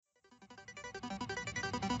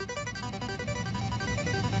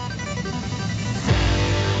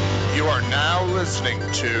are now listening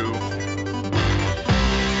to the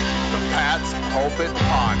Pat's Pulpit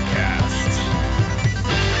Podcast.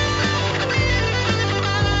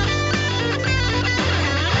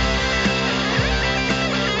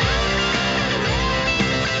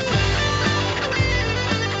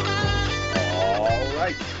 All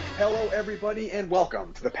right. Hello, everybody, and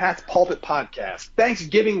welcome to the Pat's Pulpit Podcast,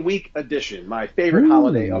 Thanksgiving week edition, my favorite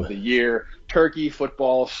holiday of the year. Turkey,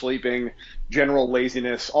 football, sleeping, general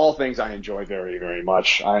laziness, all things I enjoy very, very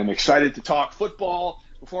much. I'm excited to talk football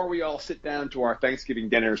before we all sit down to our Thanksgiving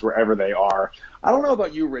dinners wherever they are. I don't know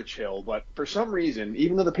about you, Rich Hill, but for some reason,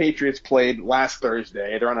 even though the Patriots played last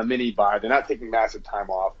Thursday, they're on a mini bye, they're not taking massive time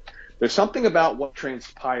off. There's something about what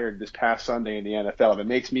transpired this past Sunday in the NFL that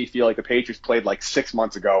makes me feel like the Patriots played like 6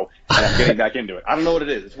 months ago, and I'm getting back into it. I don't know what it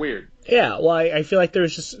is. It's weird. Yeah, well, I feel like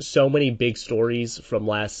there's just so many big stories from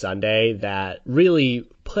last Sunday that really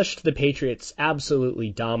pushed the Patriots' absolutely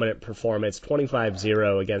dominant performance,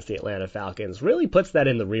 25-0 against the Atlanta Falcons, really puts that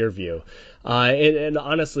in the rear view. And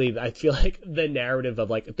honestly, I feel like the narrative of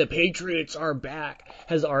like the Patriots are back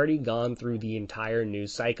has already gone through the entire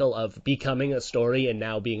news cycle of becoming a story and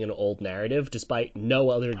now being an old narrative, despite no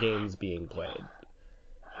other games being played.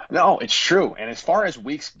 No, it's true. And as far as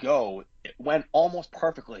weeks go, it went almost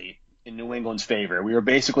perfectly in New England's favor. We were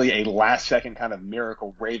basically a last-second kind of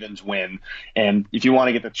miracle Ravens win. And if you want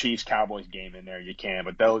to get the Chiefs-Cowboys game in there, you can.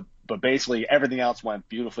 But basically everything else went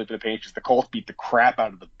beautifully for the Patriots. The Colts beat the crap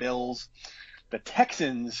out of the Bills. The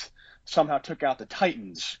Texans somehow took out the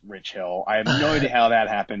Titans, Rich Hill. I have no idea how that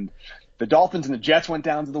happened. The Dolphins and the Jets went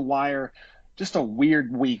down to the wire. Just a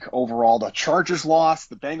weird week overall. The Chargers lost.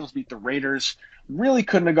 The Bengals beat the Raiders. Really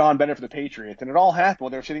couldn't have gone better for the Patriots. And it all happened while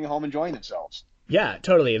they were sitting at home enjoying themselves. Yeah,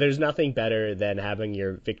 totally. There's nothing better than having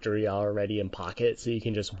your victory already in pocket so you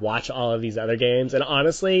can just watch all of these other games. And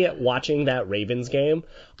honestly, watching that Ravens game,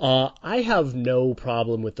 I have no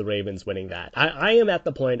problem with the Ravens winning that. I am at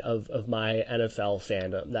the point of my NFL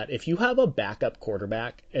fandom that if you have a backup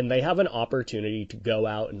quarterback and they have an opportunity to go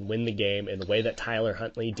out and win the game in the way that Tyler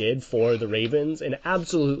Huntley did for the Ravens, an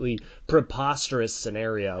absolutely preposterous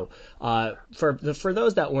scenario. For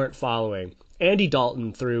those that weren't following, Andy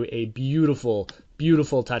Dalton threw a beautiful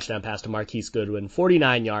touchdown pass to Marquise Goodwin,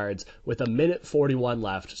 49 yards with a minute 41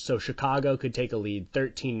 left, so Chicago could take a lead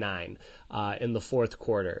 13-9 in the fourth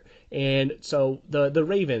quarter. And so the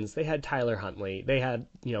Ravens, they had Tyler Huntley. They had,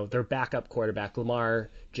 their backup quarterback,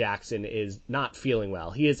 Lamar Jackson, is not feeling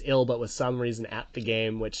well. He is ill, but with some reason at the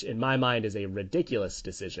game, which in my mind is a ridiculous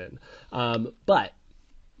decision. But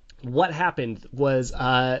what happened was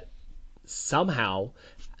somehow,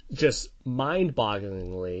 just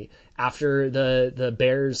mind-bogglingly, after the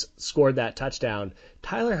Bears scored that touchdown,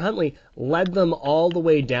 Tyler Huntley led them all the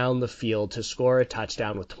way down the field to score a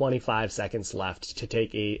touchdown with 25 seconds left to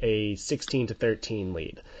take a 16-13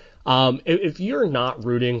 lead. If you're not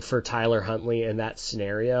rooting for Tyler Huntley in that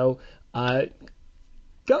scenario,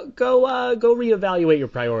 go reevaluate your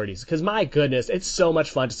priorities, because my goodness, it's so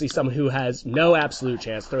much fun to see someone who has no absolute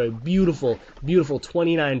chance throw a beautiful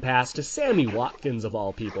 29 pass to Sammy Watkins of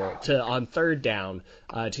all people on third down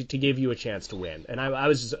to give you a chance to win. And I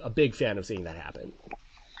was just a big fan of seeing that happen.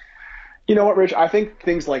 You know what, Rich? I think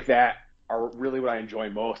things like that are really what I enjoy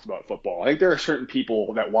most about football. I think there are certain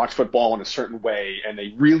people that watch football in a certain way, and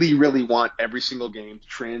they really, really want every single game to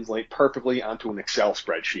translate perfectly onto an Excel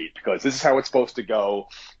spreadsheet, because this is how it's supposed to go,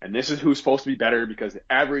 and this is who's supposed to be better, because the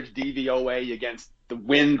average DVOA against the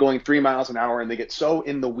wind going 3 miles an hour, and they get so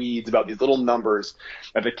in the weeds about these little numbers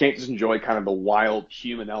that they can't just enjoy kind of the wild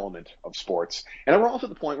human element of sports. And we're also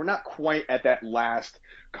at the point, we're not quite at that last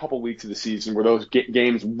couple weeks of the season where those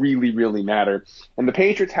games really, really matter. And the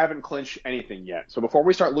Patriots haven't clinched anything yet. So before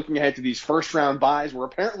we start looking ahead to these first-round buys, we're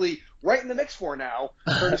apparently right in the mix for now,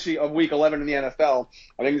 courtesy of Week 11 in the NFL.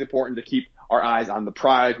 I think it's important to keep our eyes on the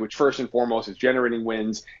prize, which first and foremost is generating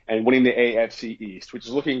wins and winning the AFC East, which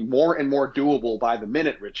is looking more and more doable by the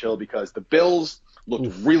minute, Rich Hill, because the Bills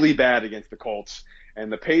looked really bad against the Colts. And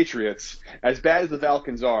the Patriots, as bad as the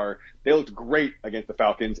Falcons are, they looked great against the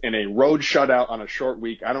Falcons in a road shutout on a short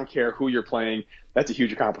week. I don't care who you're playing. That's a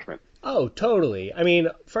huge accomplishment. Oh, totally. I mean,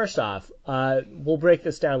 first off, we'll break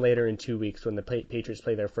this down later in 2 weeks when the Patriots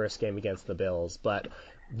play their first game against the Bills. But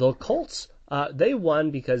the Colts, they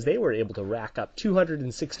won because they were able to rack up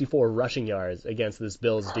 264 rushing yards against this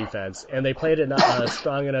Bills defense, and they played a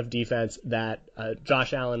strong enough defense that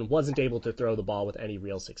Josh Allen wasn't able to throw the ball with any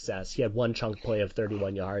real success. He had one chunk play of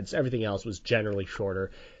 31 yards. Everything else was generally shorter.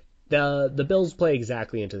 the Bills play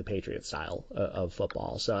exactly into the Patriots style of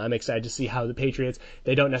football. So I'm excited to see how the Patriots,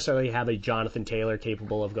 they don't necessarily have a Jonathan Taylor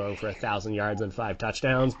capable of going for 1,000 yards and 5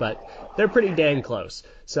 touchdowns, but they're pretty dang close.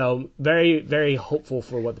 So very, very hopeful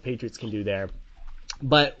for what the Patriots can do there.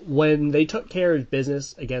 But when they took care of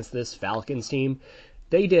business against this Falcons team,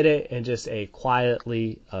 they did it in just a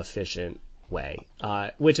quietly efficient way,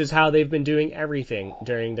 which is how they've been doing everything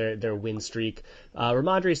during their win streak.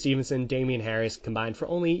 Ramondre Stevenson, Damian Harris combined for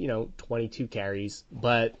only 22 carries,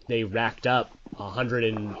 but they racked up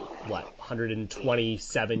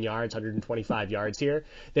 127 yards, 125 yards here.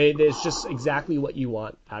 It's just exactly what you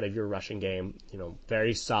want out of your rushing game.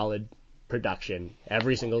 Very solid production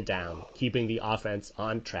every single down, keeping the offense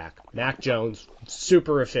on track. Mac Jones,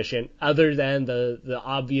 super efficient, other than the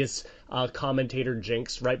obvious commentator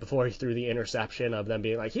jinx right before he threw the interception of them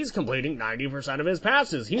being like, he's completing 90% of his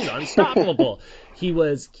passes, he's unstoppable. He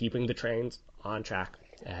was keeping the trains on track,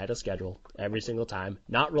 ahead of schedule every single time,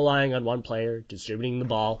 not relying on one player, distributing the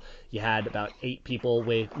ball. You had about 8 people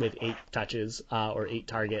with 8 touches or 8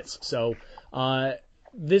 targets. So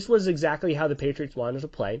this was exactly how the Patriots wanted to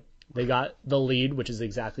play. They got the lead, which is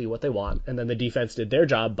exactly what they want, and then the defense did their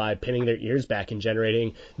job by pinning their ears back and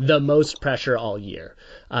generating the most pressure all year.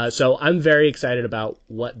 So I'm very excited about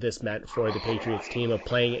what this meant for the Patriots team of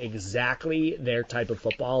playing exactly their type of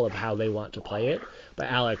football, of how they want to play it. But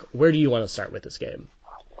Alec, where do you want to start with this game?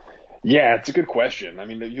 Yeah, it's a good question. I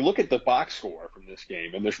mean, you look at the box score from this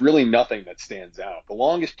game, and there's really nothing that stands out. The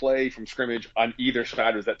longest play from scrimmage on either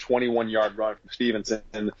side was that 21-yard run from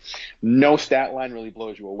Stevenson. No stat line really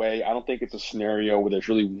blows you away. I don't think it's a scenario where there's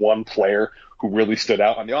really one player who really stood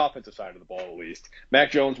out on the offensive side of the ball, at least.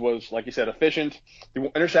 Mac Jones was, like you said, efficient.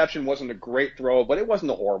 The interception wasn't a great throw, but it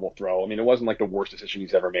wasn't a horrible throw. I mean, it wasn't like the worst decision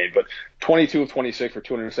he's ever made, but 22 of 26 for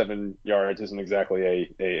 207 yards isn't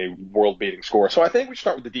exactly a world-beating score. So I think we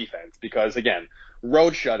start with the defense because, again,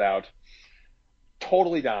 road shutout,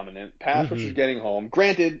 totally dominant. Pass rush was getting home.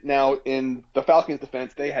 Granted, now in the Falcons'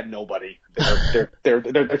 defense, they had nobody.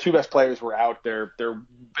 Their 2 best players were out. Their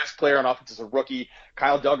best player on offense is a rookie,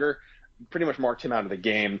 Kyle Duggar. Pretty much marked him out of the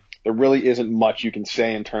game. There really isn't much you can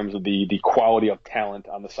say in terms of the quality of talent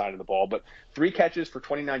on the side of the ball. But 3 catches for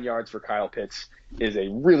 29 yards for Kyle Pitts is a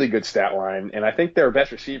really good stat line. And I think their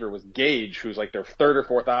best receiver was Gage, who's like their 3rd or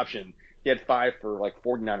 4th option. He had 5 for like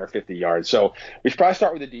 49 or 50 yards. So we should probably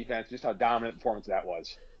start with the defense, just how dominant performance that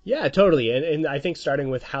was. Yeah, totally. And I think starting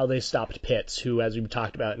with how they stopped Pitts, who, as we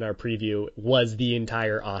talked about in our preview, was the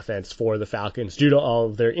entire offense for the Falcons due to all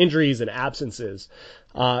of their injuries and absences.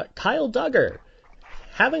 Kyle Duggar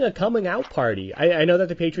having a coming out party. I know that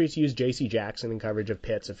the Patriots used J.C. Jackson in coverage of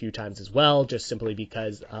Pitts a few times as well, just simply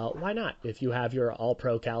because why not? If you have your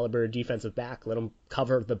all-pro caliber defensive back, let him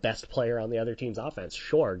cover the best player on the other team's offense.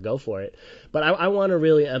 Sure, go for it. But I want to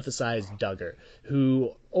really emphasize Duggar,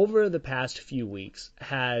 who over the past few weeks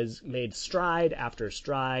has made stride after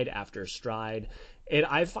stride after stride. And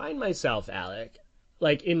I find myself, Alec,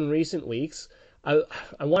 like in recent weeks, I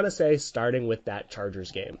want to say starting with that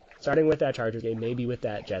Chargers game, maybe with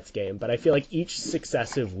that Jets game, but I feel like each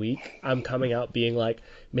successive week I'm coming out being like,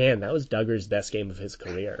 man, that was Duggar's best game of his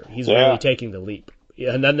career. He's really taking the leap.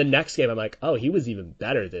 And then the next game I'm like, oh, he was even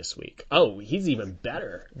better this week. Oh, he's even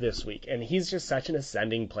better this week. And he's just such an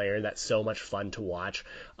ascending player that's so much fun to watch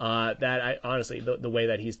that I honestly, the way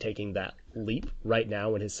that he's taking that leap right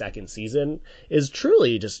now in his 2nd season is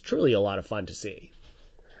truly a lot of fun to see.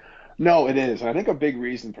 No, it is. And I think a big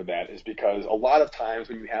reason for that is because a lot of times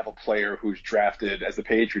when you have a player who's drafted, as the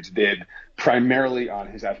Patriots did, primarily on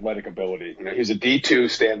his athletic ability, he's a D2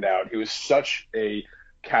 standout. He was such a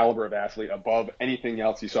caliber of athlete above anything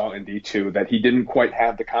else he saw in D2 that he didn't quite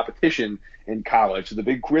have the competition in college. So the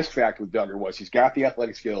big risk factor with Duggar was he's got the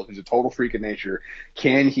athletic skills. He's a total freak of nature.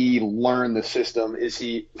 Can he learn the system? Is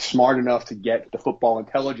he smart enough to get the football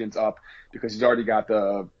intelligence up? Because he's already got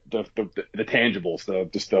the tangibles,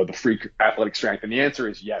 the freak athletic strength. And the answer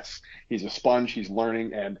is yes. He's a sponge. He's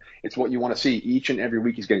learning, and it's what you want to see. Each and every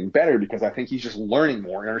week he's getting better because I think he's just learning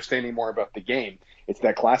more and understanding more about the game. It's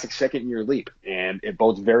that classic second-year leap, and it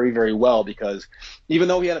bodes very, very well because even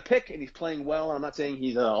though he had a pick and he's playing well, and I'm not saying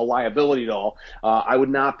he's a liability at all, I would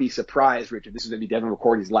not be surprised, Rich, if this is going to be Devin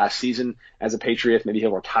McCourty's last season as a Patriot. Maybe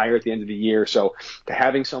he'll retire at the end of the year. So to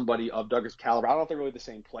having somebody of Duggar's caliber, I don't know if they're really the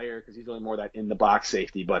same player because he's really more that in-the-box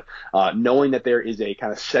safety, but knowing that there is a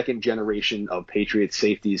kind of second generation of Patriot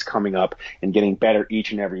safeties coming up and getting better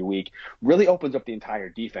each and every week really opens up the entire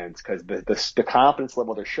defense because the confidence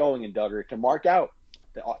level they're showing in Duggar to mark out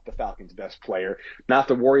the Falcons' best player, not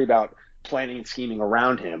to worry about planning and scheming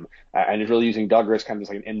around him, and is really using Duggar as kind of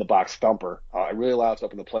just like an in-the-box thumper I really allowed to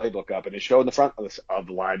open the playbook up, and it showed in the front of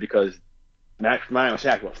the line because Matt Ryan was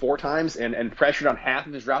sacked, 4 times and pressured on half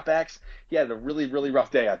of his dropbacks. He had a really, really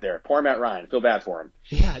rough day out there. Poor Matt Ryan. I feel bad for him.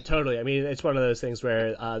 Yeah, totally. I mean, it's one of those things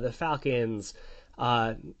where the Falcons,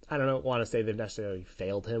 I don't want to say they've necessarily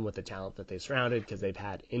failed him with the talent that they surrounded because they've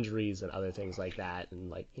had injuries and other things like that.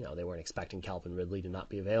 And, they weren't expecting Calvin Ridley to not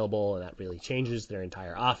be available, and that really changes their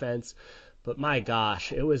entire offense. But my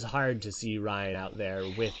gosh, it was hard to see Ryan out there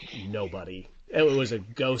with nobody. It was a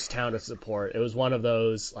ghost town of support. It was one of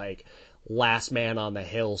those, last man on the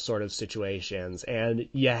hill sort of situations, and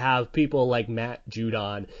you have people like Matt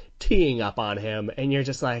Judon teeing up on him, and you're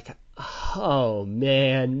just like, oh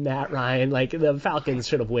man, Matt Ryan, the Falcons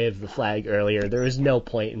should have waved the flag earlier. There is no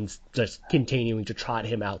point in just continuing to trot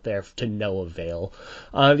him out there to no avail,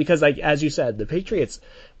 because as you said, the Patriots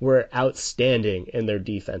were outstanding in their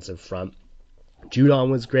defensive front.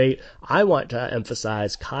 Judon was great. I want to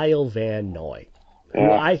emphasize Kyle Van Noy, who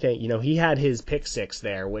I think, he had his pick 6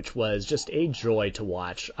 there, which was just a joy to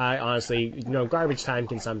watch. I honestly, garbage time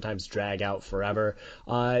can sometimes drag out forever.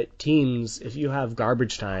 Teams, if you have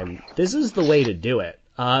garbage time, this is the way to do it.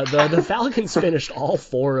 The Falcons finished all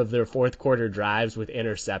 4 of their fourth quarter drives with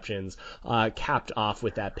interceptions, capped off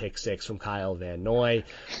with that pick 6 from Kyle Van Noy.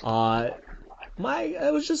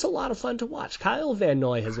 It was just a lot of fun to watch. Kyle Van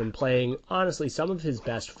Noy has been playing, honestly, some of his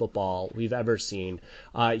best football we've ever seen.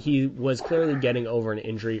 He was clearly getting over an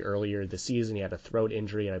injury earlier this season. He had a throat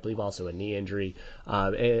injury and I believe also a knee injury.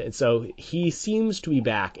 And so he seems to be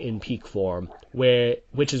back in peak form,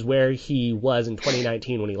 which is where he was in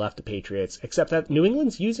 2019 when he left the Patriots, except that New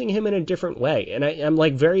England's using him in a different way. And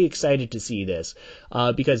I'm very excited to see this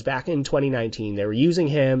because back in 2019, they were using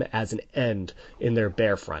him as an end in their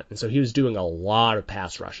bear front. And so he was doing a lot of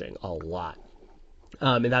pass rushing, a lot.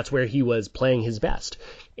 And that's where he was playing his best.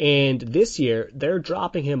 And this year, they're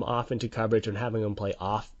dropping him off into coverage and having him play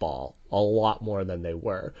off ball a lot more than they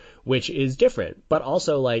were, which is different, but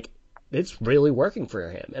also it's really working for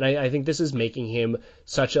him. And I think this is making him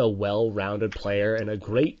such a well-rounded player and a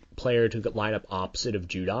great player to line up opposite of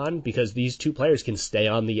Judon, because these two players can stay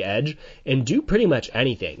on the edge and do pretty much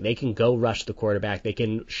anything. They can go rush the quarterback. They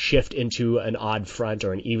can shift into an odd front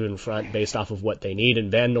or an even front based off of what they need.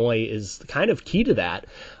 And Van Noy is kind of key to that.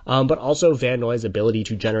 But also Van Noy's ability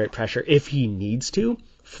to generate pressure if he needs to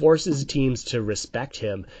forces teams to respect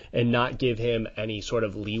him and not give him any sort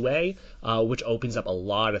of leeway, which opens up a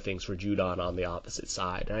lot of things for Judon on the opposite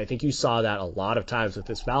side. And I think you saw that a lot of times with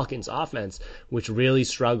this Falcons offense, which really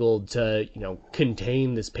struggled to,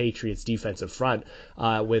 contain this Patriots defensive front,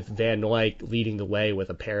 with Van Noy leading the way with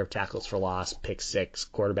a pair of tackles for loss, pick 6,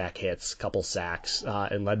 quarterback hits, couple sacks,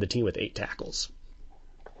 and led the team with 8 tackles.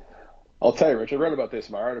 I'll tell you, Rich, I read about this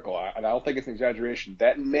in my article, and I don't think it's an exaggeration.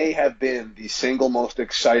 That may have been the single most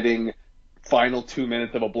exciting final 2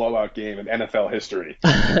 minutes of a blowout game in NFL history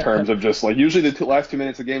in terms of just usually the last 2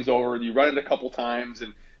 minutes, the game's over, you run it a couple times,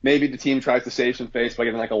 and maybe the team tries to save some face by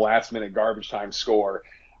getting a last-minute garbage time score.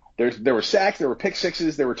 There were sacks, there were pick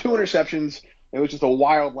 6s, there were 2 interceptions. It was just a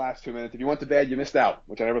wild last 2 minutes. If you went to bed, you missed out,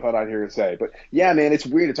 which I never thought I'd hear you say. But, yeah, man, it's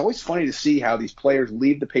weird. It's always funny to see how these players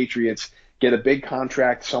leave the Patriots, get a big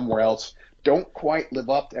contract somewhere else, don't quite live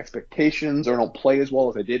up to expectations or don't play as well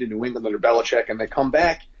as they did in New England under Belichick, and they come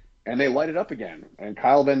back and they light it up again. And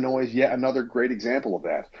Kyle Van Noy is yet another great example of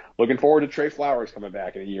that. Looking forward to Trey Flowers coming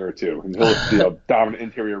back in a year or two, and he'll be a dominant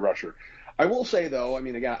interior rusher. I will say, though,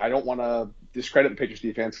 again, I don't want to discredit the Patriots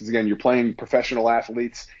defense because, again, you're playing professional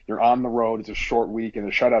athletes. You're on the road. It's a short week, and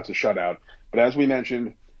a shutout's a shutout. But as we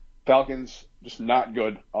mentioned, Falcons just not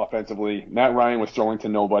good offensively. Matt Ryan was throwing to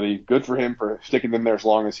nobody. Good for him for sticking them there as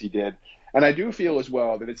long as he did. And I do feel as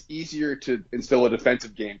well that it's easier to instill a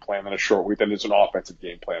defensive game plan on a short week than it's an offensive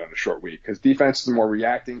game plan on a short week, because defenses are more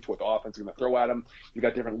reacting to what the offense is going to throw at them. You've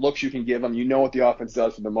got different looks you can give them. You know what the offense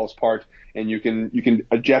does for the most part, and you can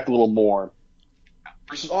eject a little more.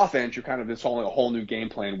 Versus offense, you're kind of installing a whole new game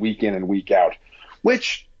plan week in and week out,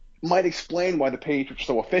 which might explain why the Patriots are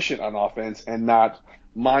so efficient on offense and not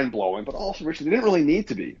mind-blowing, but also, Richard, they didn't really need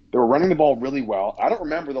to be. They were running the ball really well. I don't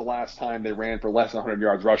remember the last time they ran for less than 100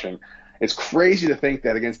 yards rushing. It's crazy to think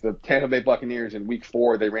that against the Tampa Bay Buccaneers in Week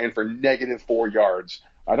 4, they ran for -4 yards.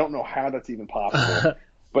 I don't know how that's even possible.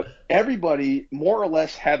 But everybody more or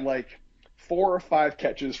less had 4 or 5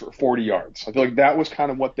 catches for 40 yards. I feel like that was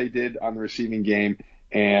kind of what they did on the receiving game.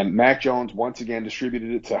 And Mac Jones once again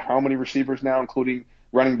distributed it to how many receivers now, including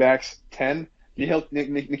running backs? 10.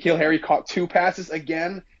 N'Keal Harry caught 2 passes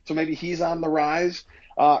again, so maybe he's on the rise.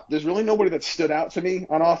 There's really nobody that stood out to me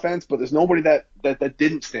on offense, but there's nobody that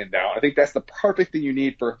didn't stand out. I think that's the perfect thing you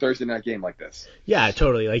need for a Thursday night game like this. Yeah,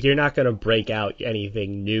 totally. Like, you're not going to break out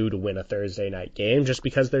anything new to win a Thursday night game just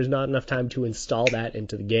because there's not enough time to install that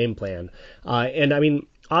into the game plan. And I mean,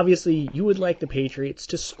 obviously, you would like the Patriots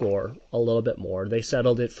to score a little bit more. They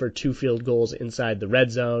settled it for 2 field goals inside the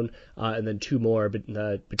red zone, and then 2 more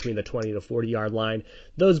between the 20 to 40-yard line.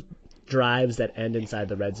 Those drives that end inside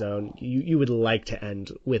the red zone, you would like to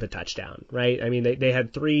end with a touchdown, right? I mean, they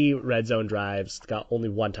had 3 red zone drives, got only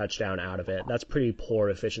 1 touchdown out of it. That's pretty poor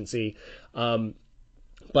efficiency.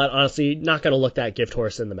 But honestly, not going to look that gift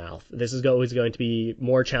horse in the mouth. This is always going to be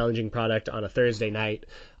more challenging product on a Thursday night.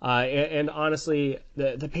 And honestly,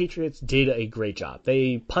 the Patriots did a great job.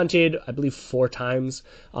 They punted, I believe, 4 times,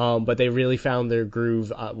 but they really found their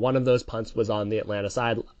groove. One of those punts was on the Atlanta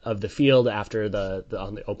side of the field after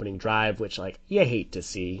on the opening drive, which, like, you hate to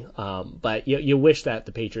see. But you wish that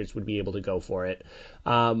the Patriots would be able to go for it.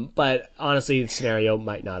 But honestly, the scenario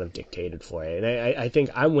might not have dictated for it. And I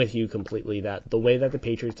think I'm with you completely that the way that the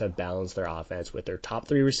Patriots have balanced their offense with their top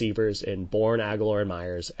 3 receivers in Bourne, Aguilar, and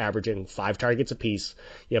Myers, averaging 5 targets apiece.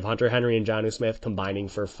 You have Hunter Henry and Jonnu Smith combining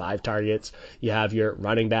for 5 targets. You have your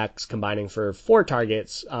running backs combining for 4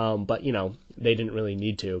 targets, but, they didn't really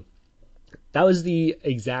need to. That was the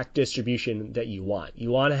exact distribution that you want.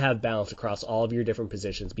 You want to have balance across all of your different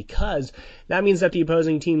positions because that means that the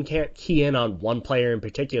opposing team can't key in on one player in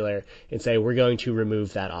particular and say, we're going to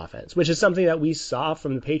remove that offense, which is something that we saw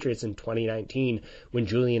from the Patriots in 2019 when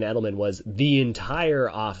Julian Edelman was the entire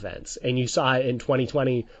offense. And you saw it in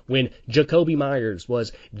 2020 when Jakobi Meyers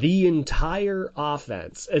was the entire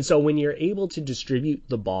offense. And so when you're able to distribute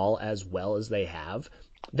the ball as well as they have,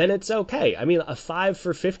 then it's okay. I mean, a 5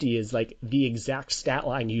 for 50 is like the exact stat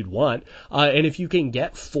line you'd want. And if you can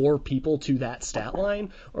get 4 people to that stat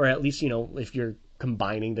line, or at least, if you're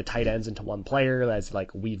combining the tight ends into one player, as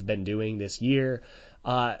like we've been doing this year,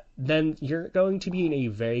 then you're going to be in a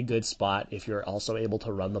very good spot if you're also able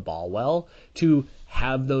to run the ball well to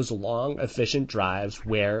have those long, efficient drives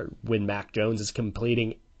where when Mac Jones is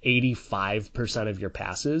completing 85% of your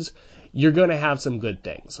passes, you're going to have some good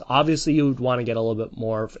things. Obviously, you would want to get a little bit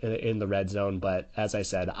more in the red zone, but as I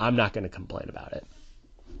said, I'm not going to complain about it.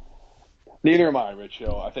 Neither am I, Rich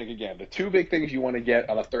Hill. I think, again, the 2 big things you want to get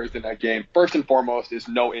on a Thursday night game, first and foremost, is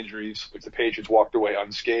no injuries, which the Patriots walked away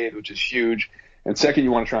unscathed, which is huge. And second,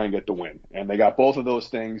 you want to try and get the win. And they got both of those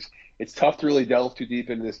things. It's tough to really delve too deep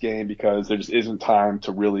into this game because there just isn't time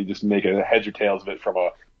to really just make a heads or tails of it from a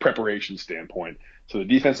preparation standpoint. So the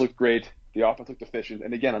defense looked great. The offense looked efficient.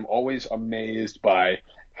 And again, I'm always amazed by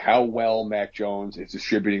how well Mac Jones is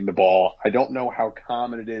distributing the ball. I don't know how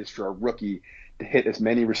common it is for a rookie to hit as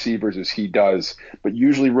many receivers as he does. But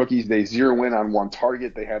usually rookies, they zero in on one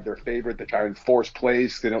target. They have their favorite. They try and force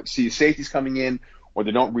plays. They don't see safeties coming in, or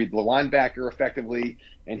they don't read the linebacker effectively.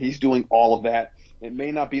 And he's doing all of that. It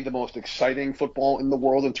may not be the most exciting football in the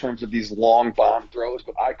world in terms of these long bomb throws,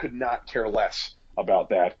 but I could not care less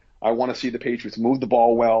about that. I want to see the Patriots move the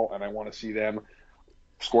ball well, and I want to see them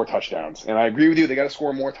score touchdowns. And I agree with you. They got to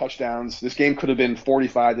score more touchdowns. This game could have been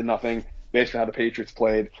 45-0 based on how the Patriots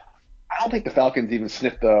played. I don't think the Falcons even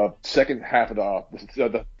sniffed the second half of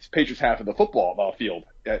the Patriots half of the football field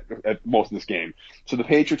at most of this game. So the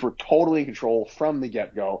Patriots were totally in control from the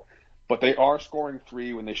get-go, but they are scoring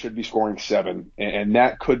 3 when they should be scoring 7, and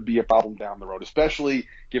that could be a problem down the road, especially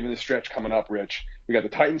given the stretch coming up, Rich. We got the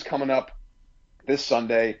Titans coming up this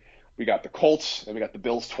Sunday. We got the Colts, and we got the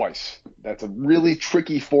Bills twice. That's a really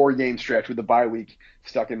tricky 4-game stretch with the bye week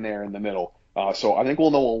stuck in there in the middle. So I think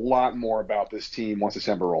we'll know a lot more about this team once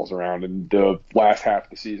December rolls around and the last half of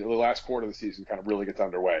the season, the last quarter of the season kind of really gets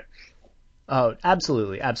underway. Oh,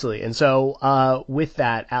 absolutely, absolutely. And so with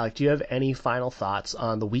that, Alec, do you have any final thoughts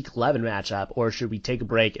on the Week 11 matchup, or should we take a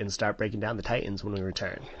break and start breaking down the Titans when we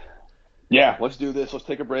return? Yeah, let's do this. Let's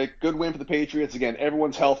take a break. Good win for the Patriots. Again,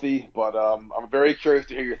 everyone's healthy, but I'm very curious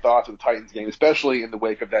to hear your thoughts on the Titans game, especially in the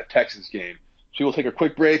wake of that Texans game. So we'll take a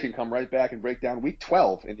quick break and come right back and break down Week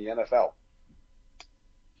 12 in the NFL.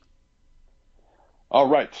 All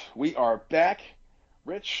right, we are back.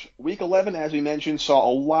 Rich, Week 11, as we mentioned, saw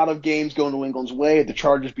a lot of games go New England's way. The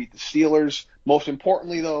Chargers beat the Steelers. Most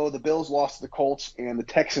importantly, though, the Bills lost to the Colts, and the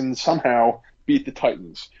Texans somehow beat the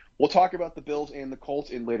Titans. We'll talk about the Bills and the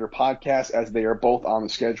Colts in later podcasts as they are both on the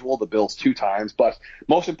schedule, the Bills 2 times. But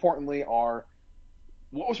most importantly are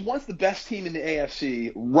what was once the best team in the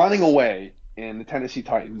AFC running away, and the Tennessee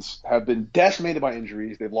Titans have been decimated by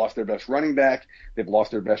injuries. They've lost their best running back. They've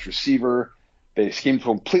lost their best receiver. They seem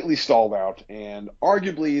completely stalled out, and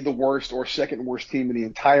arguably the worst or second worst team in the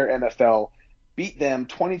entire NFL beat them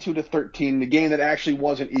 22-13, the game that actually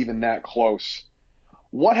wasn't even that close.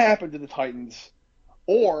 What happened to the Titans?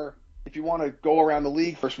 Or if you want to go around the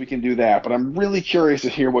league first, we can do that. But I'm really curious to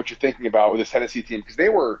hear what you're thinking about with this Tennessee team, because they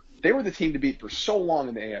were the team to beat for so long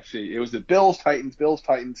in the AFC. It was the Bills, Titans,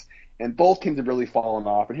 and both teams have really fallen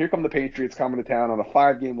off. And here come the Patriots coming to town on a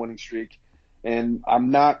 5-game winning streak, and I'm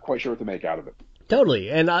not quite sure what to make out of it. Totally.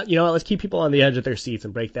 And, let's keep people on the edge of their seats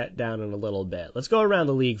and break that down in a little bit. Let's go around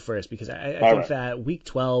the league first, because I think that Week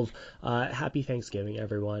 12, happy Thanksgiving,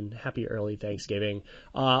 everyone. Happy early Thanksgiving.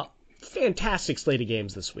 Fantastic slate of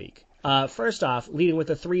games this week. First off, leading with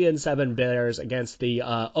the 3-7 Bears against the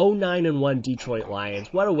 0-9-1 Detroit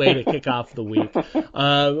Lions. What a way to kick off the week.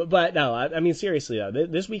 But no, I mean, seriously, though,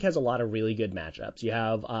 this week has a lot of really good matchups. You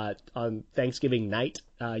have on Thanksgiving night,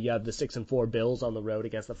 you have the 6-4 Bills on the road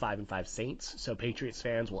against the 5-5 Saints. So Patriots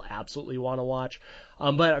fans will absolutely want to watch.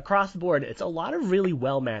 But across the board, it's a lot of really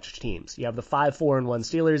well-matched teams. You have the 5-4-1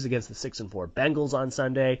 Steelers against the 6-4 Bengals on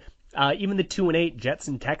Sunday. Even the 2-8 Jets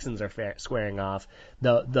and Texans are squaring off.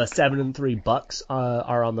 The 7-3 Bucks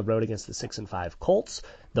are on the road against the 6-5 Colts.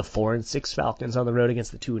 The 4-6 Falcons on the road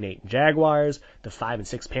against the 2-8 Jaguars. The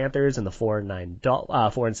 5-6 Panthers and the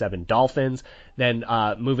 4-7 Dolphins. Then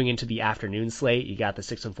moving into the afternoon slate, you got the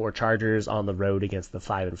 6-4 Chargers on the road against the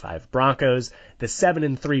 5-5 Broncos. The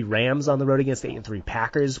 7-3 Rams on the road against the 8-3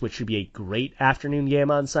 Packers, which should be a great afternoon game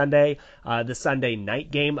on Sunday. The Sunday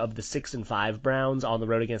night game of the 6-5 Browns on the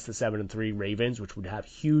road against the 7-3 Ravens, which would have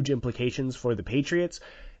huge implications for the Patriots.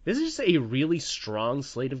 This is just a really strong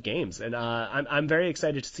slate of games, and I'm very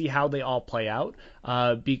excited to see how they all play out,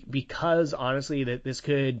 because honestly, this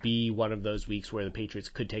could be one of those weeks where the Patriots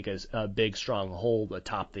could take a big, strong hold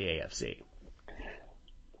atop the AFC.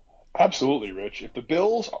 Absolutely, Rich. If the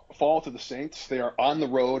Bills fall to the Saints, they are on the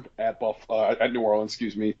road at New Orleans,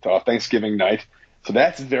 Thanksgiving night. So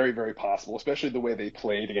that's very, very possible, especially the way they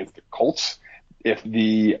played against the Colts. If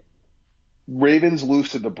the Ravens lose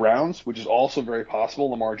to the Browns, which is also very possible,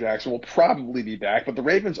 Lamar Jackson will probably be back, but the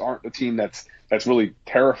Ravens aren't the team that's really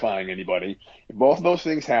terrifying anybody. If both of those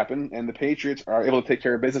things happen and the Patriots are able to take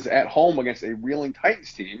care of business at home against a reeling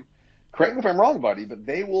Titans team, correct me if I'm wrong, buddy, but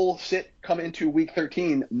they will come into Week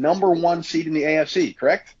 13, number 1 seed in the AFC,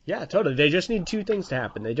 correct? Yeah, totally. They just need 2 things to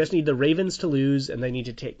happen. They just need the Ravens to lose, and they need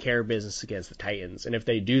to take care of business against the Titans. And if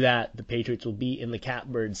they do that, the Patriots will be in the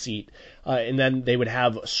catbird seat, and then they would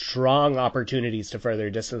have strong opportunities to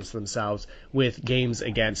further distance themselves with games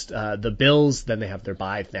against the Bills. Then they have their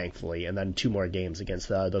bye, thankfully, and then 2 more games against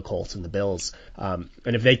the Colts and the Bills. And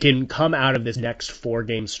if they can come out of this next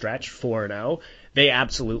 4-game stretch 4-0, they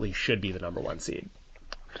absolutely should be the number 1 seed.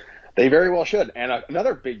 They very well should. And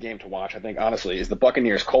another big game to watch, I think, honestly, is the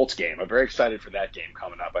Buccaneers-Colts game. I'm very excited for that game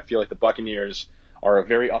coming up. I feel like the Buccaneers are a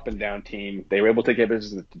very up-and-down team. They were able to get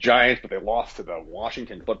business with the Giants, but they lost to the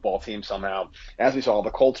Washington football team somehow. As we saw,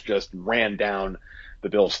 the Colts just ran down the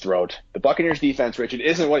Bills' throat. The Buccaneers' defense, Rich, it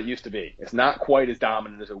isn't what it used to be. It's not quite as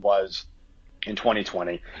dominant as it was in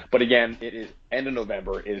 2020. But again, it is end of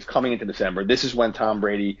November. It is coming into December. This is when Tom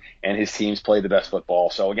Brady and his teams play the best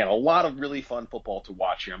football. So again, a lot of really fun football to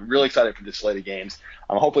watch here. I'm really excited for this slate of games.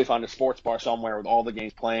 I'm hopefully find a sports bar somewhere with all the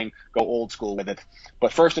games playing, go old school with it.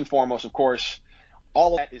 But first and foremost, of course,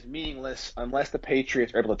 all of that is meaningless unless the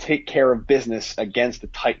Patriots are able to take care of business against the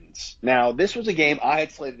Titans. Now, this was a game I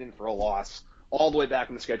had slated in for a loss all the way back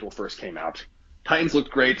when the schedule first came out. Titans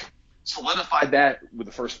looked great. Solidified that with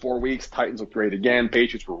the first 4 weeks. Titans looked great again.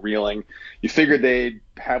 Patriots were reeling. You figured they'd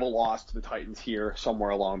have a loss to the Titans here somewhere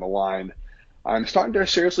along the line. I'm starting to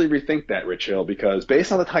seriously rethink that, Rich Hill, because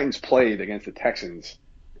based on the Titans played against the Texans,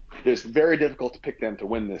 it's very difficult to pick them to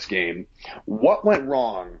win this game. What went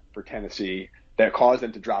wrong for Tennessee that caused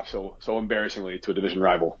them to drop so embarrassingly to a division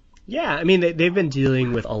rival? Yeah, I mean, they've been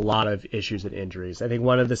dealing with a lot of issues and injuries. I think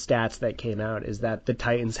one of the stats that came out is that the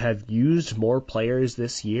Titans have used more players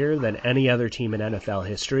this year than any other team in NFL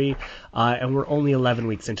history, and we're only 11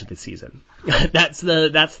 weeks into the season. That's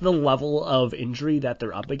the level of injury that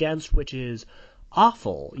they're up against, which is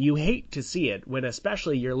awful. You hate to see it when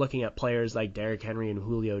especially you're looking at players like Derrick Henry and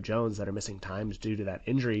Julio Jones that are missing times due to that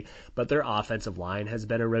injury, but their offensive line has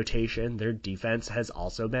been a rotation. Their defense has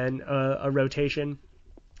also been a rotation.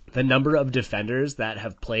 The number of defenders that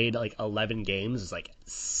have played like 11 games is like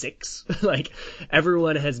 6. Like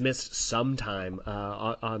everyone has missed some time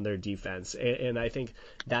on their defense, and I think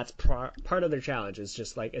that's part of their challenge. Is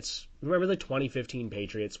just like remember the 2015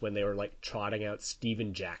 Patriots when they were like trotting out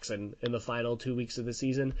Steven Jackson in the final 2 weeks of the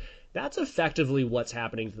season. that's effectively what's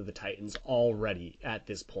happening to the Titans already at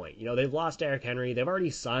this point. They've lost Derrick Henry. They've already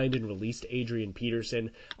signed and released Adrian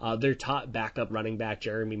Peterson. Their top backup running back,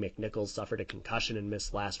 Jeremy McNichols, suffered a concussion and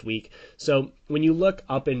missed last week. So when you look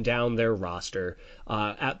up and down their roster,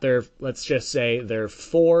 at their, let's just say, their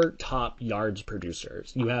 4 top yards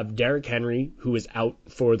producers, you have Derrick Henry, who is out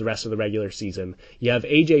for the rest of the regular season. You have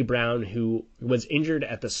A.J. Brown, who was injured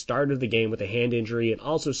at the start of the game with a hand injury and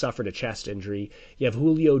also suffered a chest injury. You have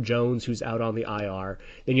Julio Jones, who's out on the IR.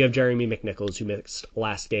 Then you have Jeremy McNichols, who missed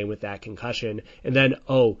last game with that concussion. And then,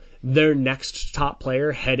 their next top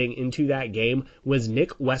player heading into that game was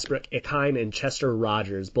Nick Westbrook-Ikhine and Chester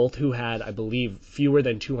Rogers, both who had, I believe, fewer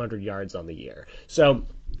than 200 yards on the year. So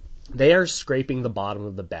they are scraping the bottom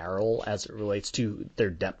of the barrel as it relates to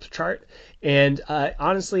their depth chart. And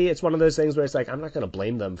honestly, it's one of those things where it's like, I'm not going to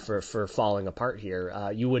blame them for falling apart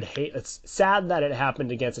here. You would hate, it's sad that it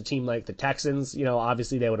happened against a team like the Texans.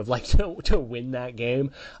 Obviously they would have liked to win that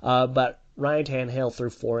game. But Ryan Tannehill threw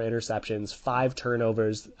 4 interceptions, 5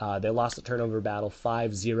 turnovers. They lost the turnover battle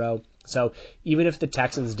 5-0. So even if the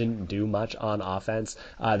Texans didn't do much on offense,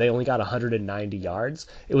 they only got 190 yards.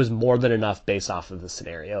 It was more than enough based off of the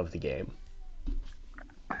scenario of the game.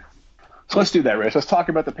 So let's do that, Rich. Let's talk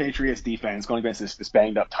about the Patriots defense going against this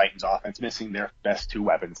banged-up Titans offense, missing their best 2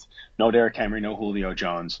 weapons. No Derrick Henry, no Julio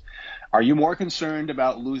Jones. Are you more concerned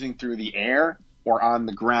about losing through the air or on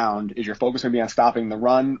the ground? Is your focus going to be on stopping the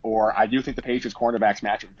run? Or I do think the Patriots cornerbacks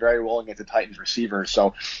match up very well against the Titans receivers.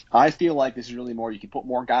 So I feel like this is really more, you can put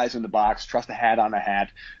more guys in the box, trust a hat on a hat,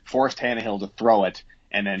 force Tannehill to throw it,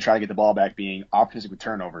 and then try to get the ball back, being opportunistic with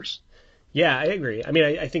turnovers. Yeah, I agree. I mean,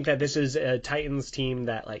 I think that this is a Titans team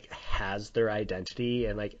that has their identity,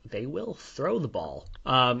 and they will throw the ball.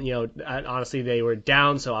 Honestly, they were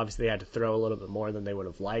down, so obviously they had to throw a little bit more than they would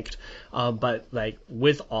have liked. But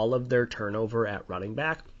with all of their turnover at running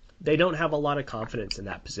back, they don't have a lot of confidence in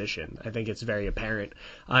that position. I think it's very apparent.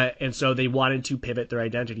 And so they wanted to pivot their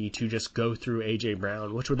identity to just go through A.J.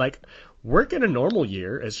 Brown, which would work in a normal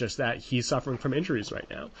year. It's just that he's suffering from injuries right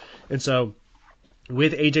now. And so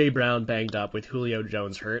with A.J. Brown banged up, with Julio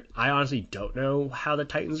Jones hurt, I honestly don't know how the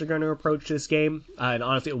Titans are going to approach this game. And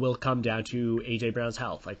honestly, it will come down to A.J. Brown's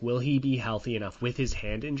health. Will he be healthy enough with his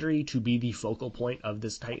hand injury to be the focal point of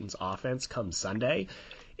this Titans offense come Sunday?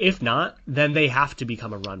 If not, then they have to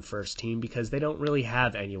become a run-first team because they don't really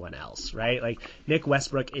have anyone else, right? Nick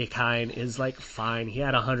Westbrook-Ikhine is, fine. He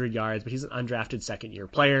had 100 yards, but he's an undrafted second-year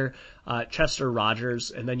player. Chester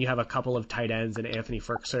Rogers, and then you have a couple of tight ends in Anthony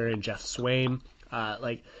Firkser and Jeff Swain.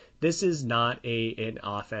 This is not an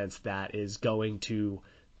offense that is going to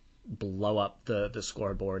blow up the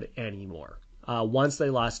scoreboard anymore. Once they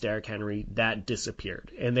lost Derrick Henry, that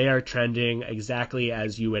disappeared. And they are trending exactly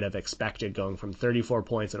as you would have expected, going from 34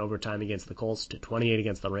 points in overtime against the Colts to 28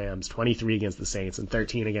 against the Rams, 23 against the Saints, and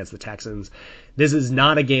 13 against the Texans. This is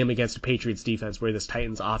not a game against a Patriots defense where this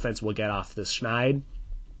Titans offense will get off the schneid.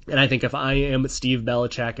 And I think if I am Steve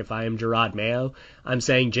Belichick, if I am Gerard Mayo, I'm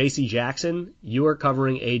saying, J.C. Jackson, you are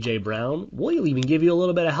covering A.J. Brown. We'll even give you a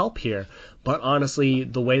little bit of help here. But honestly,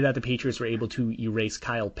 the way that the Patriots were able to erase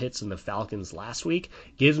Kyle Pitts and the Falcons last week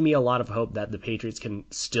gives me a lot of hope that the Patriots can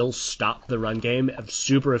still stop the run game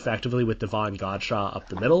super effectively with Devon Godshaw up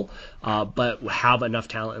the middle, but have enough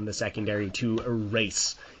talent in the secondary to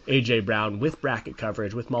erase A.J. Brown with bracket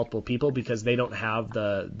coverage, with multiple people, because they don't have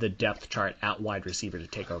the depth chart at wide receiver to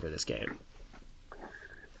take over this game.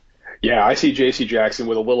 Yeah, I see J.C. Jackson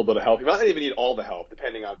with a little bit of help. He might not even need all the help,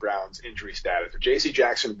 depending on Brown's injury status. But J.C.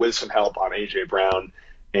 Jackson with some help on A.J. Brown.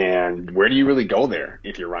 And where do you really go there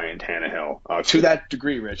if you're Ryan Tannehill? To that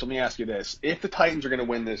degree, Rich, let me ask you this. If the Titans are going to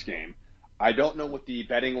win this game, I don't know what the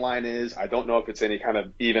betting line is. I don't know if it's any kind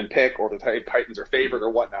of even pick or if the Titans are favored or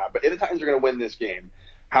whatnot. But if the Titans are going to win this game,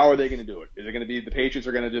 how are they going to do it? Is it going to be the Patriots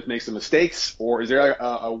are going to just make some mistakes? Or is there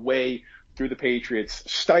a way through the Patriots'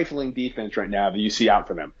 stifling defense right now that you see out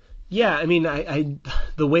for them? Yeah, I mean, I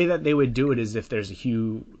the way that they would do it is if there's a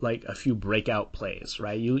few breakout plays,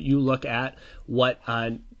 right? You look at what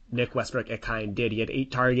Nick Westbrook-Ikhine did. He had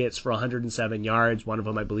 8 targets for 107 yards. One of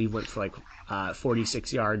them, I believe, went for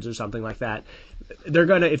 46 yards or something like that. They're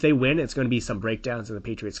gonna, if they win, it's gonna be some breakdowns in the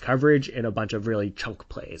Patriots coverage and a bunch of really chunk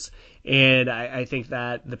plays. And I think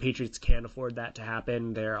that the Patriots can't afford that to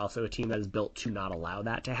happen. They're also a team that is built to not allow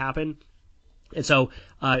that to happen. And so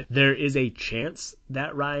there is a chance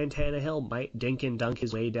that Ryan Tannehill might dink and dunk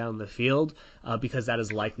his way down the field because that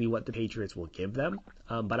is likely what the Patriots will give them.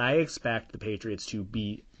 But I expect the Patriots to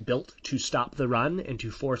be built to stop the run and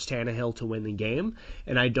to force Tannehill to win the game.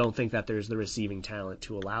 And I don't think that there's the receiving talent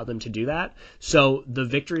to allow them to do that. So the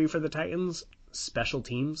victory for the Titans, special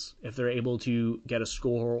teams, if they're able to get a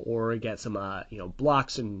score or get some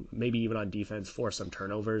blocks and maybe even on defense force some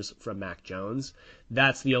turnovers from Mac Jones,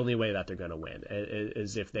 that's the only way that they're going to win,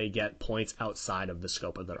 is if they get points outside of the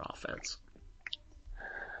scope of their offense.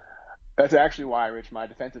 That's actually why, Rich, my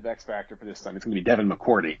defensive X factor for this time is going to be Devin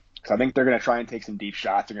McCourty. So I think they're going to try and take some deep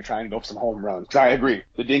shots. They're going to try and go for some home runs. So I agree.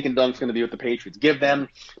 The dink and dunk's going to be with the Patriots. Give them,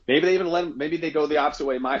 maybe they go the opposite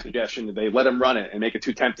way. My suggestion, they let them run it and make it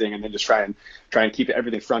too tempting, and then just try and keep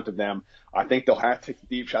everything in front of them. I think they'll have to take the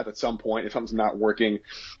deep shots at some point if something's not working.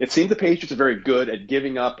 It seems the Patriots are very good at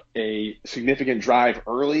giving up a significant drive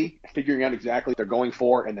early, figuring out exactly what they're going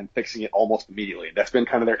for, and then fixing it almost immediately. That's been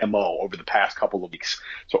kind of their MO over the past couple of weeks.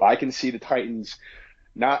 So I can see the Titans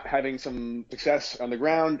not having some success on the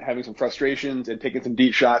ground, having some frustrations, and taking some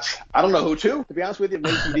deep shots. I don't know who to be honest with you,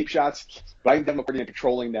 maybe some deep shots. But I think Devin McCourty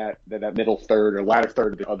controlling that middle third or latter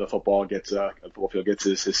third of the football field gets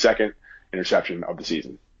his second interception of the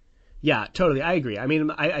season. Yeah, totally. I agree. I mean,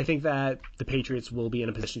 I think that the Patriots will be in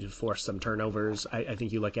a position to force some turnovers. I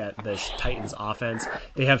think you look at the Titans offense.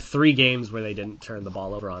 They have 3 games where they didn't turn the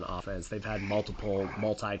ball over on offense. They've had multiple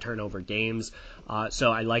multi-turnover games.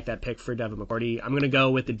 So I like that pick for Devin McCourty. I'm going to go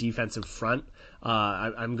with the defensive front.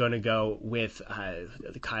 I'm going to go with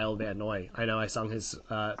Kyle Van Noy. I know I sung his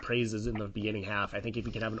praises in the beginning half. I think if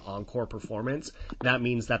he can have an encore performance, that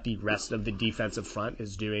means that the rest of the defensive front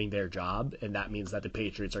is doing their job, and that means that the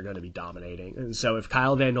Patriots are going to be dominating. And so if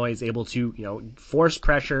Kyle Van Noy is able to, force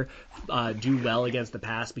pressure, do well against the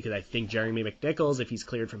pass, because I think Jeremy McNichols, if he's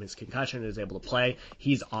cleared from his concussion and is able to play,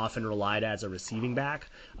 he's often relied as a receiving back.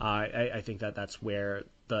 I think that that's where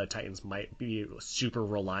the Titans might be super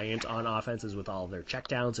reliant on offenses with all of their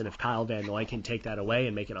checkdowns, and if Kyle Van Noy can take that away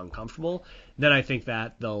and make it uncomfortable, then I think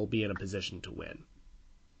that they'll be in a position to win.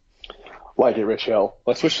 Like it, Rich Hill.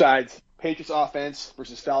 Let's switch sides. Patriots offense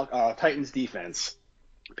versus Titans defense.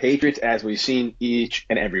 Patriots, as we've seen each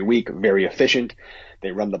and every week, very efficient.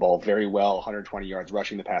 They run the ball very well, 120 yards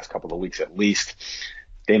rushing the past couple of weeks at least.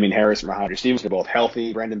 Damian Harris and Rhamondre Stevenson are both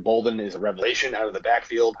healthy. Brandon Bolden is a revelation out of the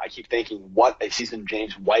backfield. I keep thinking what a season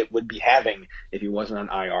James White would be having if he wasn't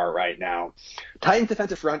on IR right now. Titans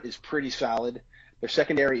defensive front is pretty solid. Their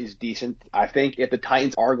secondary is decent. I think if the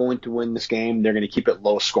Titans are going to win this game, they're going to keep it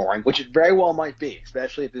low scoring, which it very well might be,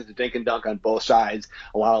 especially if there's a dink and dunk on both sides,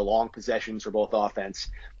 a lot of long possessions for both offense.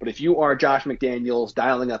 But if you are Josh McDaniels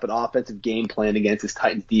dialing up an offensive game plan against this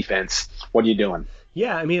Titans defense, what are you doing?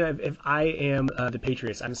 Yeah, I mean, if I am the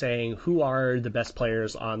Patriots, I'm saying who are the best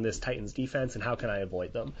players on this Titans defense and how can I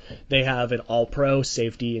avoid them? They have an all-pro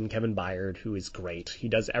safety in Kevin Byard, who is great. He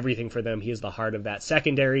does everything for them. He is the heart of that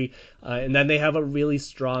secondary. And then they have a really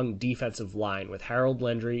strong defensive line with Harold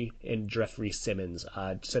Landry and Jeffrey Simmons.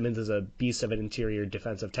 Simmons is a beast of an interior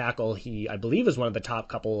defensive tackle. He, I believe, is one of the top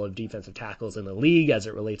couple of defensive tackles in the league as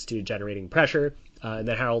it relates to generating pressure. And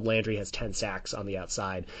then Harold Landry has 10 sacks on the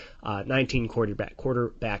outside, 19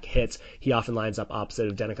 quarterback hits. He often lines up opposite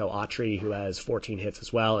of Denico Autry, who has 14 hits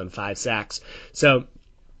as well and 5 sacks. So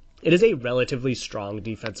it is a relatively strong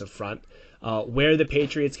defensive front. Where the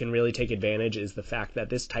Patriots can really take advantage is the fact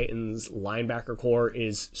that this Titans linebacker core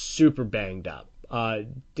is super banged up.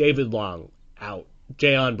 David Long, out.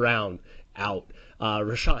 Jayon Brown, out.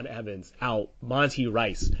 Rashaan Evans out, Monty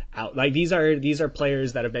Rice out. Like these are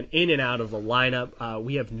players that have been in and out of the lineup.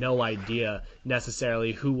 We have no idea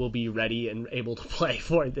necessarily who will be ready and able to play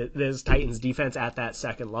for this Titans defense at that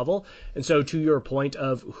second level. And so to your point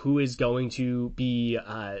of who is going to be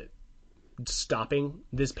stopping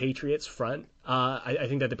this Patriots front, I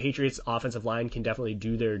think that the Patriots offensive line can definitely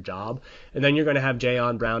do their job. And then you're going to have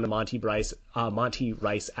Jayon Brown and Monty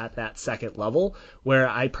Rice at that second level, where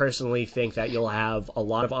I personally think that you'll have a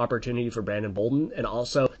lot of opportunity for Brandon Bolden and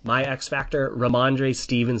also my X factor, Rhamondre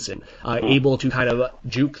Stevenson, able to kind of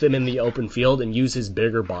juke them in the open field and use his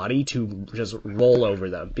bigger body to just roll over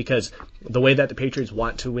them. Because the way that the Patriots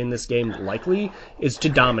want to win this game likely is to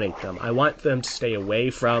dominate them. I want them to stay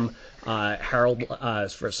away from I'll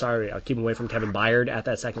keep him away from Kevin Byard at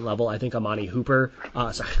that second level. I think Amani Hooker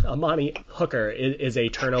is a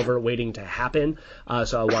turnover waiting to happen.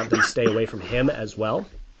 So I want them to stay away from him as well.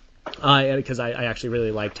 Because I actually really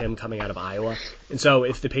liked him coming out of Iowa. And so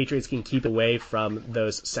if the Patriots can keep away from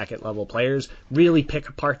those second level players, really pick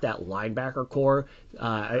apart that linebacker core,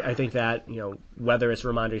 I think that, whether it's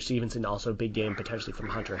Rhamondre Stevenson, also a big game potentially from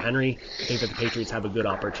Hunter Henry, I think that the Patriots have a good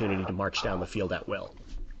opportunity to march down the field at will.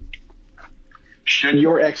 Should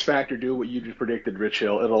your X Factor do what you just predicted, Rich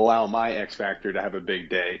Hill, it'll allow my X Factor to have a big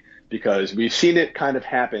day, because we've seen it kind of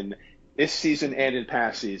happen this season and in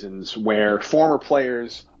past seasons where former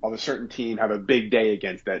players of a certain team have a big day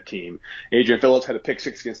against that team. Adrian Phillips had a pick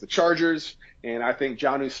six against the Chargers, and I think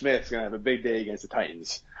Jonnu Smith is going to have a big day against the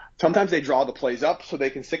Titans. Sometimes they draw the plays up so they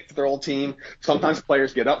can stick to their old team. Sometimes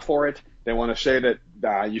players get up for it. They want to say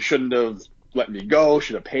that you shouldn't have let me go,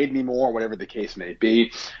 should have paid me more, whatever the case may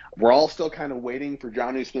be. We're all still kind of waiting for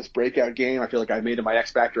Jonnu Smith's breakout game. I feel like I've made him my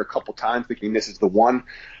X factor a couple times, thinking this is the one.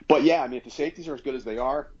 But yeah, I mean, if the safeties are as good as they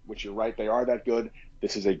are, which you're right, they are that good,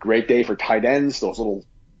 this is a great day for tight ends, those little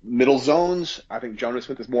middle zones. I think Jonnu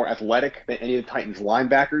Smith is more athletic than any of the Titans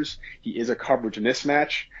linebackers. He is a coverage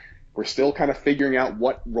mismatch. We're still kind of figuring out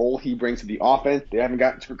what role he brings to the offense. They haven't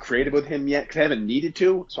gotten too creative with him yet because they haven't needed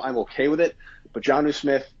to, so I'm okay with it. But Jonnu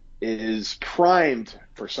Smith is primed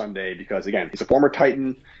for Sunday because, again, he's a former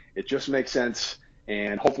Titan. It just makes sense,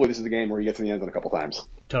 and hopefully this is the game where he gets in the end zone a couple times.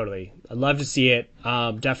 Totally. I'd love to see it.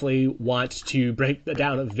 Definitely want to break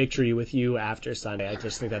down a victory with you after Sunday. I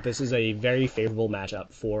just think that this is a very favorable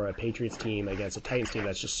matchup for a Patriots team against a Titans team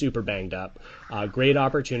that's just super banged up. Great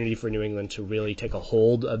opportunity for New England to really take a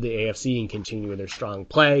hold of the AFC and continue their strong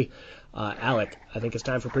play. Alec, I think it's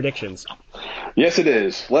time for predictions. Yes, it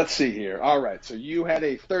is. Let's see here. All right, so you had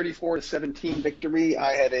a 34-17 victory.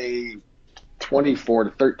 I had a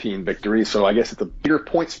 24-13 victory, so I guess it's a bigger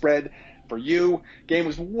point spread for you. Game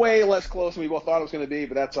was way less close than we both thought it was going to be,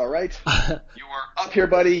 but that's all right. You are up here,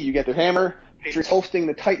 buddy. You get the hammer. Patriots hosting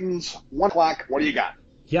the Titans, 1 o'clock. What do you got?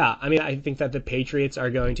 Yeah, I mean, I think that the Patriots are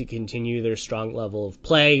going to continue their strong level of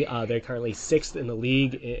play. They're currently 6th in the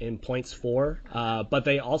league in points for, but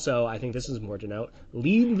they also, I think this is more to note,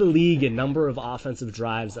 lead the league in number of offensive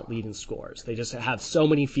drives that lead in scores. They just have so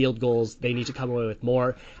many field goals. They need to come away with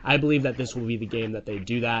more. I believe that this will be the game that they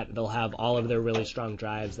do that. They'll have all of their really strong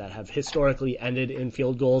drives that have historically ended in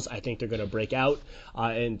field goals. I think they're going to break out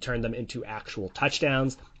and turn them into actual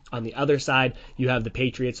touchdowns. On the other side, you have the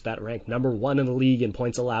Patriots that rank number 1 in the league in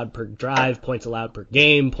points allowed per drive, points allowed per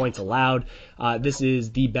game, points allowed. This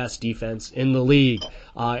is the best defense in the league,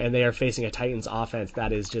 and they are facing a Titans offense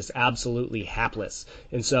that is just absolutely hapless.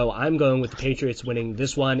 And so I'm going with the Patriots winning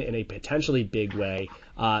this one in a potentially big way,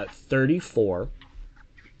 34-7.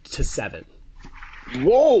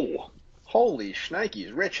 Whoa! Holy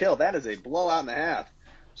shnikes. Rich Hill, that is a blowout and a half.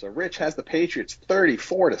 So Rich has the Patriots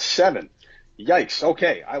 34-7. Yikes.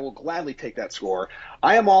 Okay, I will gladly take that score.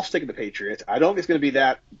 I am all sticking to the Patriots. I don't think it's going to be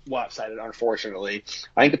that lopsided, unfortunately.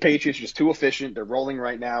 I think the Patriots are just too efficient. They're rolling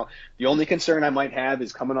right now. The only concern I might have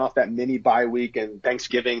is coming off that mini bye week and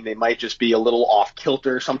Thanksgiving, they might just be a little off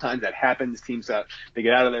kilter. Sometimes that happens. Teams that they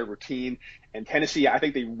get out of their routine. And Tennessee, I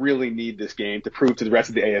think they really need this game to prove to the rest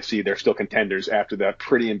of the AFC they're still contenders after that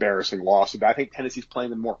pretty embarrassing loss. But I think Tennessee's playing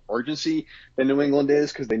with more urgency than New England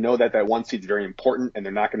is because they know that that 1 seed is very important and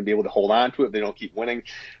they're not going to be able to hold on to it if they don't keep winning.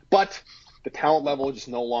 But the talent level is just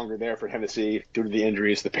no longer there for Tennessee due to the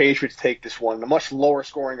injuries. The Patriots take this one, a much lower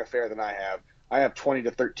scoring affair than I have. I have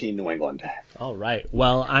 20-13 New England. All right.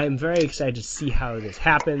 Well, I'm very excited to see how this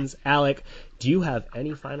happens. Alec, do you have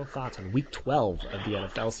any final thoughts on Week 12 of the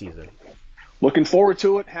NFL season? Looking forward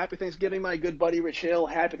to it. Happy Thanksgiving, my good buddy Rich Hill.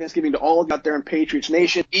 Happy Thanksgiving to all of you out there in Patriots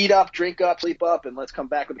Nation. Eat up, drink up, sleep up, and let's come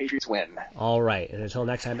back when the Patriots win. All right. And until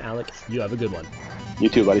next time, Alec, you have a good one. You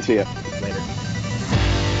too, buddy. See ya. Later.